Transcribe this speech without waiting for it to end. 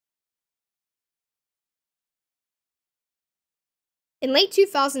In late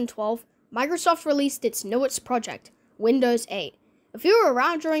 2012, Microsoft released its newest project, Windows 8. If you were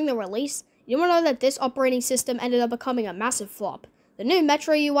around during the release, you will know that this operating system ended up becoming a massive flop. The new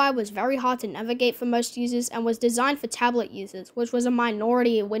Metro UI was very hard to navigate for most users and was designed for tablet users, which was a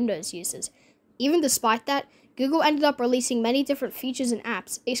minority of Windows users. Even despite that, Google ended up releasing many different features and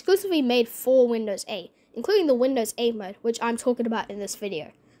apps exclusively made for Windows 8, including the Windows 8 mode, which I'm talking about in this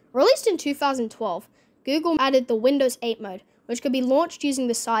video. Released in 2012, Google added the Windows 8 mode, which could be launched using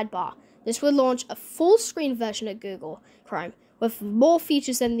the sidebar. This would launch a full-screen version of Google Chrome, with more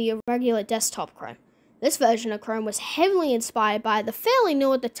features than the regular desktop Chrome. This version of Chrome was heavily inspired by the fairly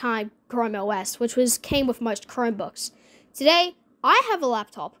new at the time Chrome OS, which came with most Chromebooks. Today, I have a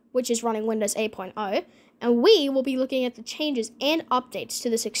laptop, which is running Windows 8.0, and we will be looking at the changes and updates to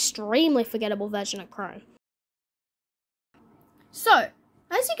this extremely forgettable version of Chrome. So,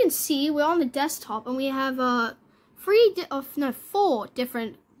 as you can see, we're on the desktop, and we have four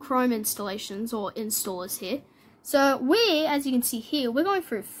different Chrome installations or installers here. So as you can see here, we're going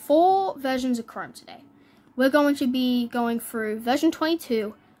through 4 versions of Chrome today. We're going to be going through version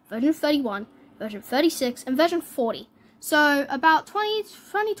 22, version 31, version 36, and version 40. So about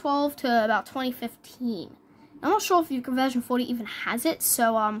 2012 to about 2015. I'm not sure if version 40 even has it,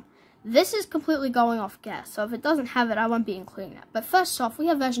 so this is completely going off guess. So if it doesn't have it, I won't be including that. But first off, we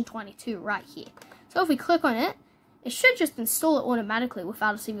have version 22 right here. So if we click on it, it should just install it automatically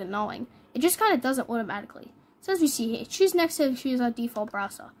without us even knowing. It just kind of does it automatically. So as we see here, choose next to choose our default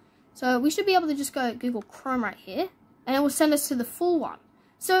browser. So we should be able to just go Google Chrome right here, and it will send us to the full one.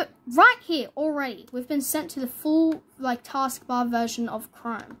 So right here already, we've been sent to the full taskbar version of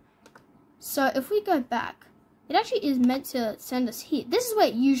Chrome. So if we go back, it actually is meant to send us here. This is where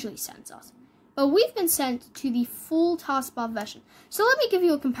it usually sends us. But we've been sent to the full taskbar version. So let me give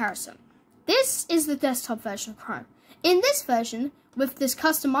you a comparison. This is the desktop version of Chrome. In this version, with this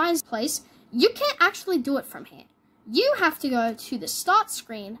customized place, you can't actually do it from here. You have to go to the start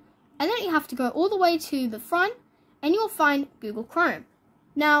screen, and then you have to go all the way to the front, and you'll find Google Chrome.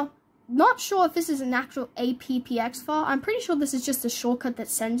 Now, not sure if this is an actual APPX file. I'm pretty sure this is just a shortcut that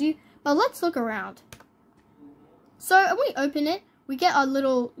sends you, but let's look around. So when we open it, we get our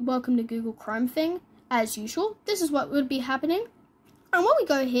little welcome to Google Chrome thing, as usual. This is what would be happening. And when we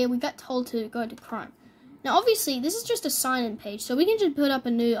go here, we get told to go to Chrome. Now, obviously, this is just a sign-in page, so we can just put up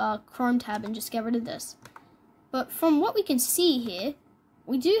a new Chrome tab and just get rid of this. But from what we can see here,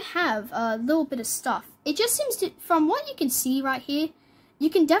 we do have a little bit of stuff. It just seems to, from what you can see right here, you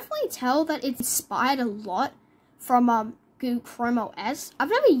can definitely tell that it's inspired a lot from Google Chrome OS. I've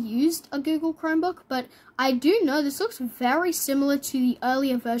never used a Google Chromebook, but I do know this looks very similar to the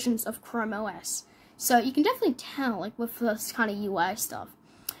earlier versions of Chrome OS. So you can definitely tell, with this kind of UI stuff.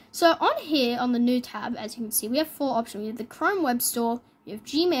 So on here, on the new tab, as you can see, we have 4 options. We have the Chrome Web Store, we have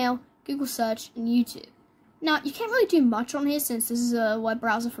Gmail, Google Search, and YouTube. Now, you can't really do much on here since this is a web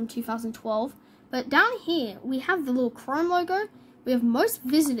browser from 2012. But down here, we have the little Chrome logo. We have most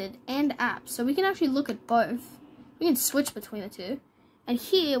visited and apps. So we can actually look at both. We can switch between the two. And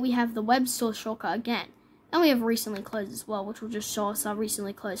here, we have the Web Store shortcut again. And we have recently closed as well, which will just show us our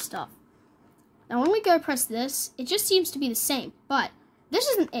recently closed stuff. Now, when we go press this, it just seems to be the same. But this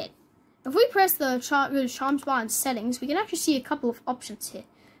isn't it. If we press the Charms bar in settings, we can actually see a couple of options here.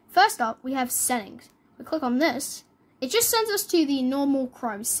 First up, we have settings. We click on this. It just sends us to the normal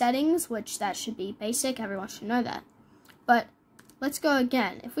Chrome settings, which that should be basic. Everyone should know that. But let's go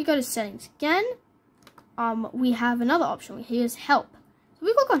again. If we go to settings again, we have another option. Here's help. If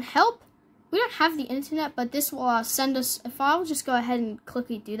we click on help, we don't have the internet, but this will send us, if I'll just go ahead and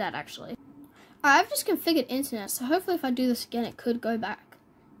quickly do that actually. Alright, I've just configured internet, so hopefully if I do this again, it could go back.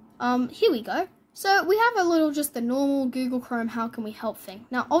 Here we go. So we have a little, just the normal Google Chrome how can we help thing.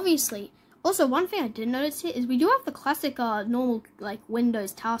 Now obviously, also one thing I did notice here is we do have the classic normal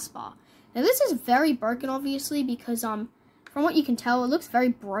Windows taskbar. Now this is very broken obviously because from what you can tell, it looks very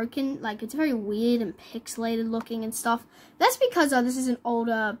broken, it's very weird and pixelated looking and stuff. That's because this is an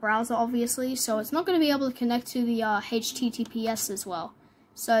older browser obviously, so it's not going to be able to connect to the HTTPS as well.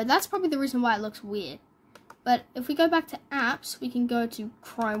 So that's probably the reason why it looks weird. But if we go back to apps, we can go to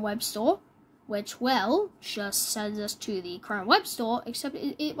Chrome Web Store, which, well, just sends us to the Chrome Web Store, except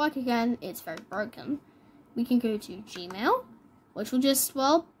again, it's very broken. We can go to Gmail, which will just,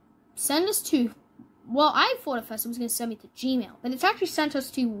 send us to, I thought at first it was going to send me to Gmail, but it's actually sent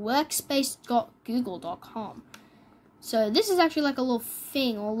us to workspace.google.com. So this is actually like a little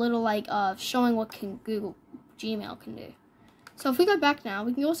thing, or a little showing what Gmail can do. So if we go back now,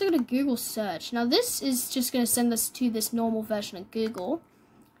 we can also go to Google Search. Now this is just going to send us to this normal version of Google.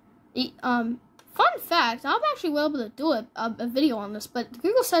 Fun fact, I'm actually able to do a video on this, but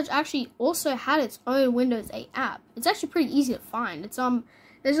Google Search actually also had its own Windows 8 app. It's actually pretty easy to find. It's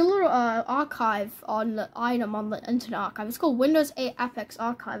there's a little archive on the item on the Internet Archive. It's called Windows 8 Apex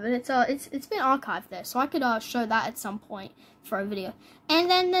Archive, and it's been archived there, so I could show that at some point for a video.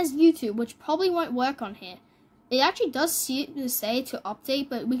 And then there's YouTube, which probably won't work on here. It actually does say to update,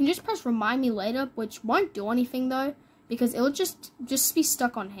 but we can just press remind me later, which won't do anything though, because it'll just be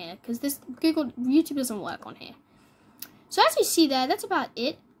stuck on here, because this YouTube doesn't work on here. So as you see there, that's about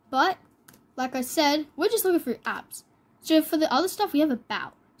it. But like I said, we're just looking for apps. So for the other stuff, we have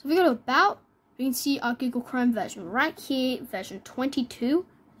about. So if we go to about, we can see our Google Chrome version right here, version 22.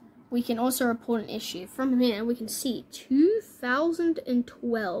 We can also report an issue. From here, we can see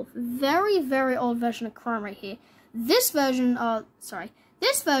 2012. Very, very old version of Chrome right here. This version,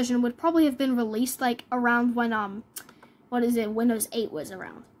 this version would probably have been released like around when, Windows 8 was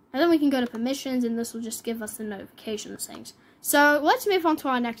around. And then we can go to permissions, and this will just give us the notifications things. So let's move on to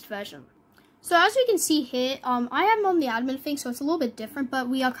our next version. So as we can see here, I am on the admin thing, so it's a little bit different, but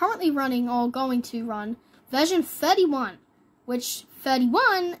we are currently running, or going to run, version 31, which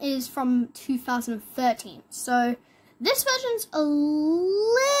 31 is from 2013. So this version's a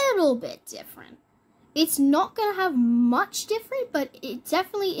little bit different. It's not going to have much different, but it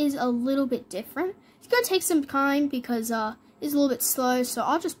definitely is a little bit different. It's going to take some time because it's a little bit slow, so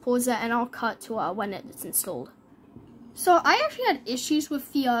I'll just pause that and I'll cut to when it's installed. So I actually had issues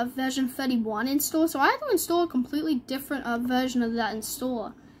with the version 31 install, so I had to install a completely different version of that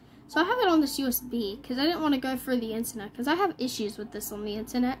installer. So I have it on this USB because I didn't want to go through the internet because I have issues with this on the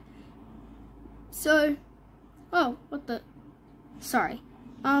internet. So, oh, what the? Sorry.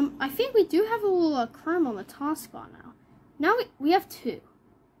 I think we do have a little Chrome on the taskbar now. Now we have two.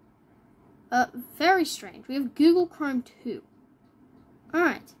 Very strange. We have Google Chrome 2.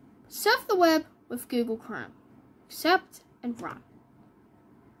 Alright. Surf the web with Google Chrome. Accept and run.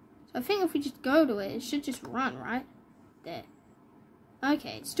 So I think if we just go to it, it should just run, right? There.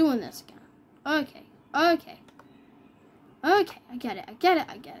 Okay, it's doing this again. Okay. Okay, I get it.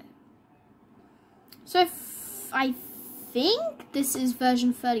 So I think this is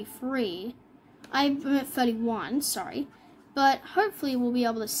version 33. I meant 31, sorry. But hopefully we'll be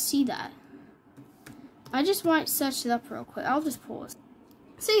able to see that. I just might search it up real quick. I'll just pause.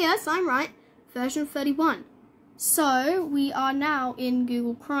 So yes, I'm right. Version 31. So we are now in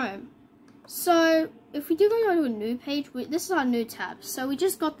Google Chrome. So if we do go to a new page, this is our new tab. So we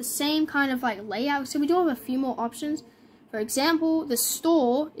just got the same kind of like layout. So we do have a few more options. For example, the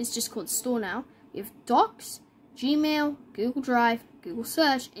store is just called store now. We have Docs, Gmail, Google Drive, Google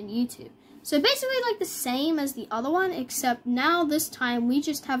Search, and YouTube. So basically like the same as the other one, except now this time we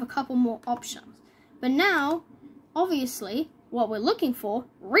just have a couple more options. But now, obviously, what we're looking for,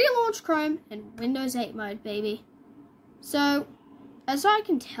 relaunch Chrome in Windows 8 mode, baby. So, as I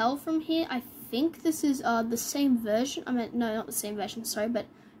can tell from here, I think this is the same version. I mean, no, not the same version, sorry, but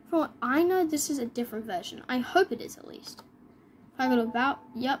from what I know, this is a different version. I hope it is, at least. If I go to about,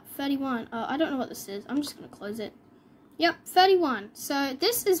 yep, 31. I don't know what this is. I'm just going to close it. Yep, 31. So,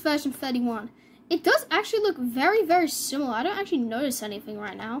 this is version 31. It does actually look very, very similar. I don't actually notice anything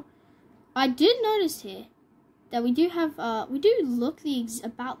right now. I did notice here that we do have, we do look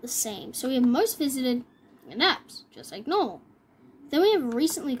about the same. So we have most visited and apps, just like normal. Then we have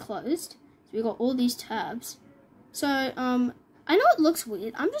recently closed. So we got all these tabs. So, I know it looks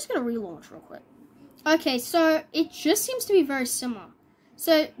weird. I'm just going to relaunch real quick. Okay, so it just seems to be very similar.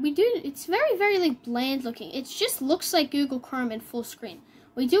 So it's very, very like bland looking. It just looks like Google Chrome in full screen.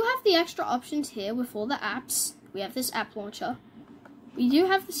 We do have the extra options here with all the apps. We have this app launcher. We do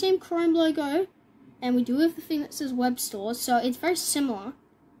have the same Chrome logo, and we do have the thing that says Web Store, so it's very similar.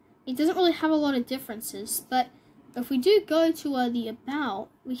 It doesn't really have a lot of differences, but if we do go to the About,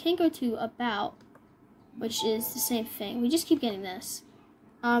 we can go to About, which is the same thing. We just keep getting this.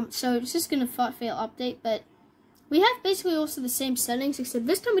 So it's just going to fail update, but we have basically also the same settings, except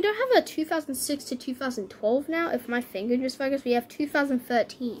this time we don't have a 2006 to 2012 now. If my finger just focused, we have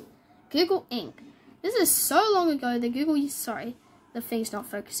 2013. Google Inc. This is so long ago that Google used, sorry. The thing's not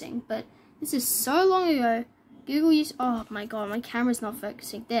focusing, but this is so long ago. Google used, oh my god, my camera's not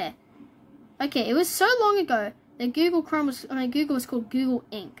focusing. There. Okay, it was so long ago that Google was called Google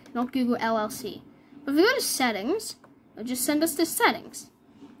Inc., not Google LLC. But if we go to settings, it'll just send us to settings.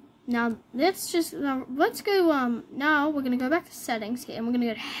 Now let's go. Now we're gonna go back to settings here, and we're gonna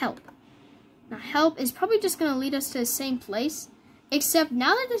go to help. Now help is probably just gonna lead us to the same place, except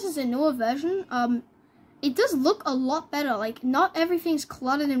now that this is a newer version, it does look a lot better. Like, not everything's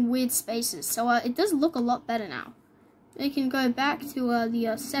cluttered in weird spaces. So, it does look a lot better now. We can go back to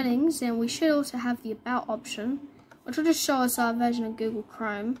the settings, and we should also have the About option, which will just show us our version of Google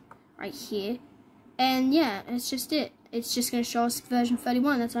Chrome right here. And yeah, it's just it. It's just going to show us version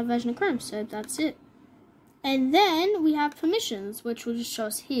 31. That's our version of Chrome, so that's it. And then we have permissions, which will just show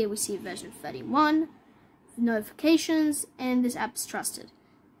us here. We see version 31, notifications, and this app is trusted.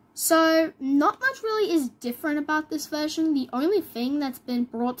 So not much really is different about this version. The only thing that's been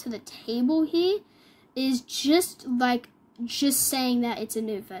brought to the table here is just saying that it's a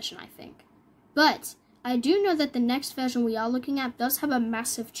new version, I think. But I do know that the next version we are looking at does have a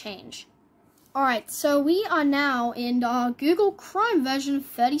massive change. Alright, so we are now in our Google Chrome version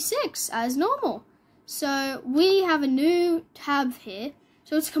 36 as normal. So we have a new tab here.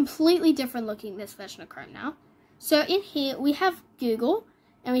 So it's completely different looking, this version of Chrome now. So in here we have Google,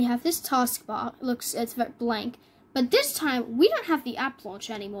 and we have this taskbar. It's very blank. But this time we don't have the app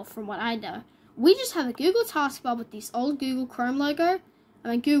launcher anymore from what I know. We just have a Google taskbar with this old Google Chrome logo.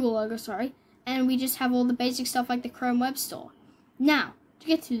 Google logo, sorry. And we just have all the basic stuff like the Chrome Web Store. Now, to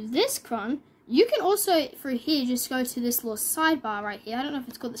get to this Chrome, you can also, through here, just go to this little sidebar right here. I don't know if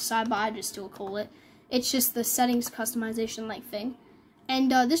it's called the sidebar, I just still call it. It's just the settings customization like thing. And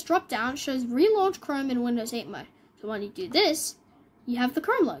this drop down shows relaunch Chrome in Windows 8 mode. So when you do this, you have the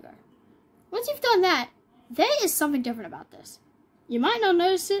Chrome logo. Once you've done that, there is something different about this. You might not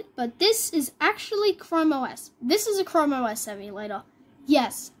notice it, but this is actually Chrome OS. This is a Chrome OS emulator.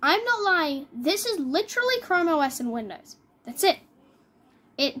 Yes, I'm not lying. This is literally Chrome OS in Windows. That's it.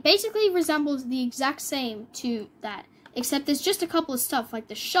 It basically resembles the exact same to that, except there's just a couple of stuff like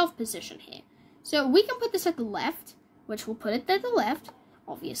the shelf position here. So we can put this at the left, which will put it at the left,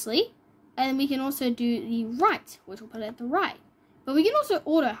 obviously. And we can also do the right, which will put it at the right. But we can also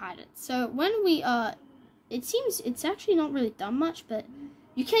auto-hide it. So when we, it seems it's actually not really done much, but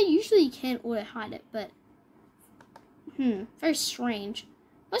you can't auto-hide it, but, very strange.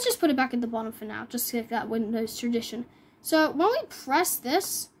 Let's just put it back at the bottom for now, just like that Windows tradition. So when we press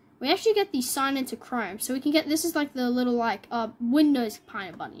this, we actually get the sign into Chrome. So we can get, this is like the little Windows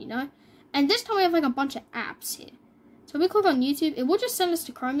kind of button, you know? And this time we have like a bunch of apps here. So we click on YouTube. It will just send us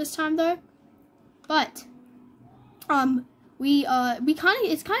to Chrome this time though. But,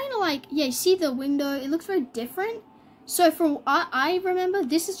 it's kind of like, yeah, you see the window, it looks very different. So from I remember,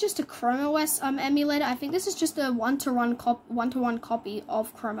 this is just a Chrome OS emulator. I think this is just a one-to-one copy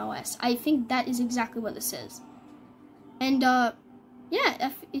of Chrome OS. I think that is exactly what this is. And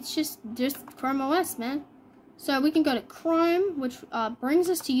yeah, it's just Chrome OS, man. So we can go to Chrome, which brings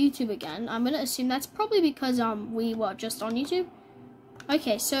us to YouTube again. I'm gonna assume that's probably because we were just on YouTube.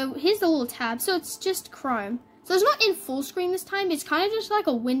 Okay, so here's the little tab. So it's just Chrome. So it's not in full screen this time. It's kind of just like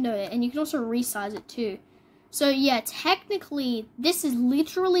a window, and you can also resize it too. So yeah, technically, this is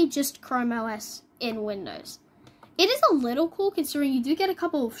literally just Chrome OS in Windows. It is a little cool considering you do get a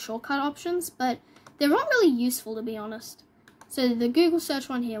couple of shortcut options, but they're not really useful to be honest. So the Google search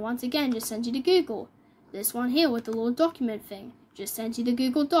one here, once again, just sends you to Google. This one here with the little document thing, just sends you to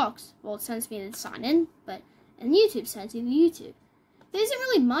Google Docs. Well, it sends me to sign in, and YouTube sends you to YouTube. There isn't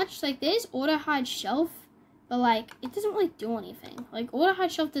really much, like there's auto hide shelf, but like it doesn't really do anything. Like auto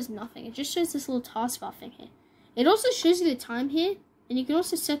hide shelf does nothing. It just shows this little taskbar thing here. It also shows you the time here, and you can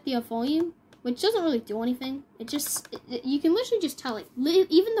also set the volume, which doesn't really do anything. You can literally just tell it,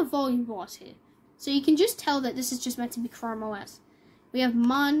 even the volume bars here. So you can just tell that this is just meant to be Chrome OS. We have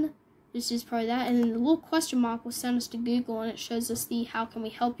MUN, this is probably that, and then the little question mark will send us to Google, and it shows us the how can we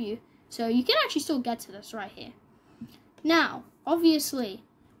help you. So you can actually still get to this right here. Now, obviously,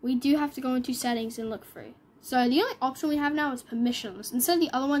 we do have to go into settings and look through. So the only option we have now is permissions. Instead of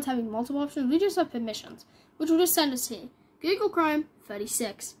the other ones having multiple options, we just have permissions, which will just send us here. Google Chrome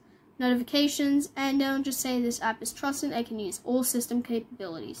 36. Notifications, and then just say this app is trusted and can use all system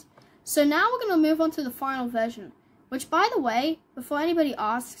capabilities. So now we're going to move on to the final version, which by the way, before anybody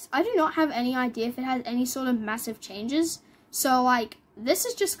asks, I do not have any idea if it has any sort of massive changes. So like, this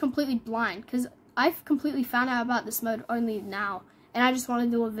is just completely blind, because I've completely found out about this mode only now, and I just wanted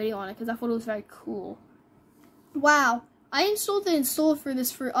to do a video on it because I thought it was very cool. Wow, I installed the installer for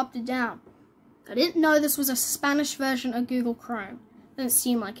this through up to down. I didn't know this was a Spanish version of Google Chrome. Doesn't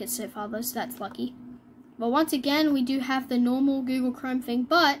seem like it so far though, so that's lucky. But once again, we do have the normal Google Chrome thing,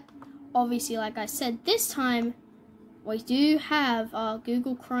 but obviously, like I said, this time we do have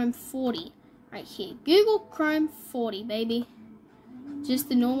Google Chrome 40 right here. Google Chrome 40, baby. Just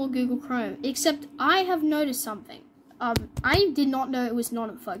the normal Google Chrome. Except I have noticed something. I did not know it was not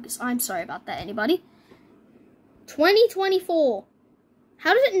in focus. I'm sorry about that, anybody. 2024.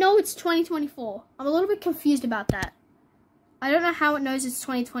 How does it know it's 2024? I'm a little bit confused about that. I don't know how it knows it's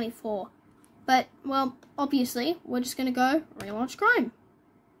 2024. But, well, obviously, we're just going to go relaunch Chrome.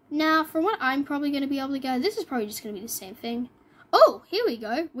 Now, from what I'm probably going to be able to get, this is probably just going to be the same thing. Oh, here we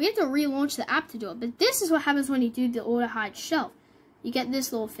go. We have to relaunch the app to do it. But this is what happens when you do the auto hide shelf. You get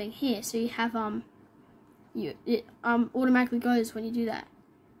this little thing here. So you have, it automatically goes when you do that.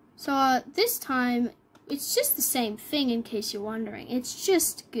 So, this time, it's just the same thing in case you're wondering. It's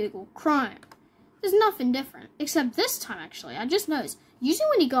just Google Chrome. There's nothing different. Except this time, actually. I just noticed. Usually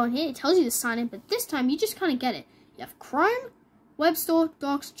when you go in here, it tells you to sign in. But this time, you just kind of get it. You have Chrome, Web Store,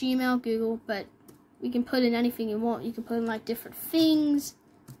 Docs, Gmail, Google. But we can put in anything you want. You can put in, like, different things.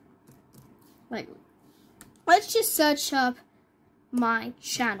 Like, let's just search up my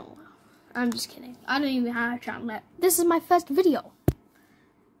channel. I'm just kidding. I don't even have a channel yet. This is my first video.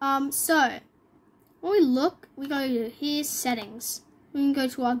 So, when we look, we go to here, settings. We can go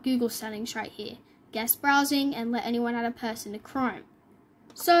to our Google settings right here. Guest browsing and let anyone add a person to Chrome.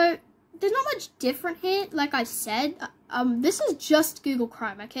 So, there's not much different here. Like I said, this is just Google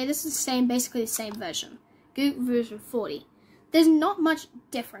Chrome, okay? This is the same, basically the same version. Google version 40. There's not much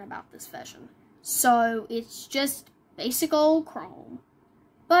different about this version. So, it's just basic old Chrome.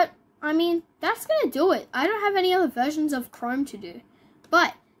 But, I mean, that's going to do it. I don't have any other versions of Chrome to do.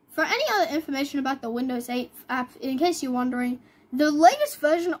 But, for any other information about the Windows 8 app, in case you're wondering, the latest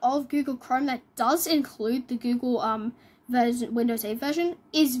version of Google Chrome that does include the Google Windows 8 version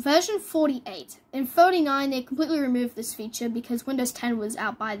is version 48. In 49, they completely removed this feature because Windows 10 was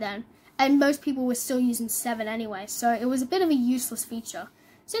out by then, and most people were still using 7 anyway, so it was a bit of a useless feature.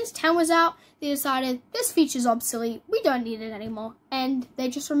 Since 10 was out, they decided this feature's obsolete, we don't need it anymore, and they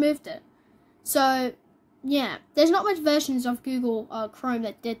just removed it. So, yeah, there's not much versions of Google Chrome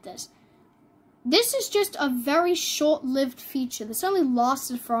that did this. This is just a very short-lived feature. This only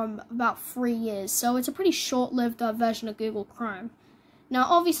lasted from about 3 years, so it's a pretty short-lived version of Google Chrome. Now,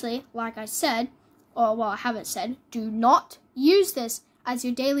 obviously, like I said, or well, I haven't said, do not use this as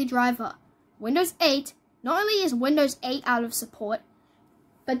your daily driver. Windows 8, not only is Windows 8 out of support,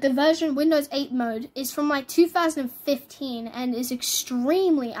 but the version Windows 8 mode is from like 2015 and is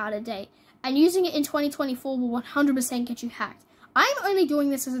extremely out of date. And using it in 2024 will 100% get you hacked. I'm only doing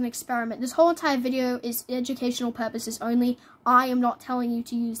this as an experiment. This whole entire video is educational purposes only. I am not telling you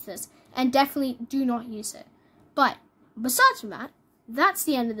to use this. And definitely do not use it. But, besides from that, that's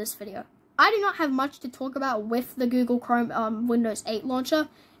the end of this video. I do not have much to talk about with the Google Chrome Windows 8 launcher.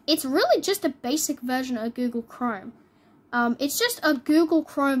 It's really just a basic version of Google Chrome. It's just a Google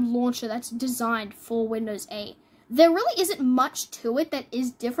Chrome launcher that's designed for Windows 8. There really isn't much to it that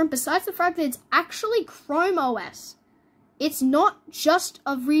is different besides the fact that it's actually Chrome OS. It's not just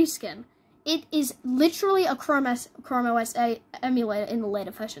a reskin. It is literally a Chrome OS emulator in the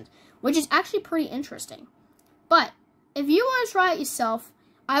later versions, which is actually pretty interesting. But if you want to try it yourself,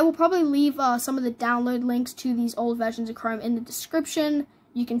 I will probably leave some of the download links to these old versions of Chrome in the description.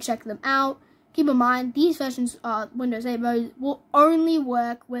 You can check them out. Keep in mind, these versions, Windows 8 mode, will only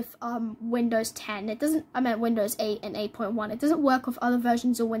work with Windows 10. It doesn't, I meant Windows 8 and 8.1. It doesn't work with other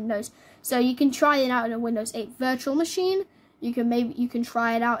versions of Windows. So you can try it out in a Windows 8 virtual machine. You can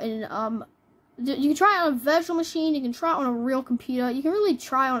try it out in, you can try it on a virtual machine. You can try it on a real computer. You can really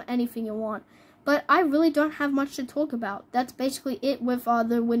try it on anything you want. But I really don't have much to talk about. That's basically it with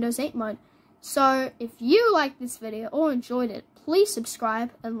the Windows 8 mode. So if you liked this video or enjoyed it, please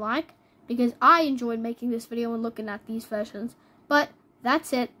subscribe and like, because I enjoyed making this video and looking at these versions. But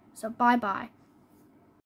that's it, so bye-bye.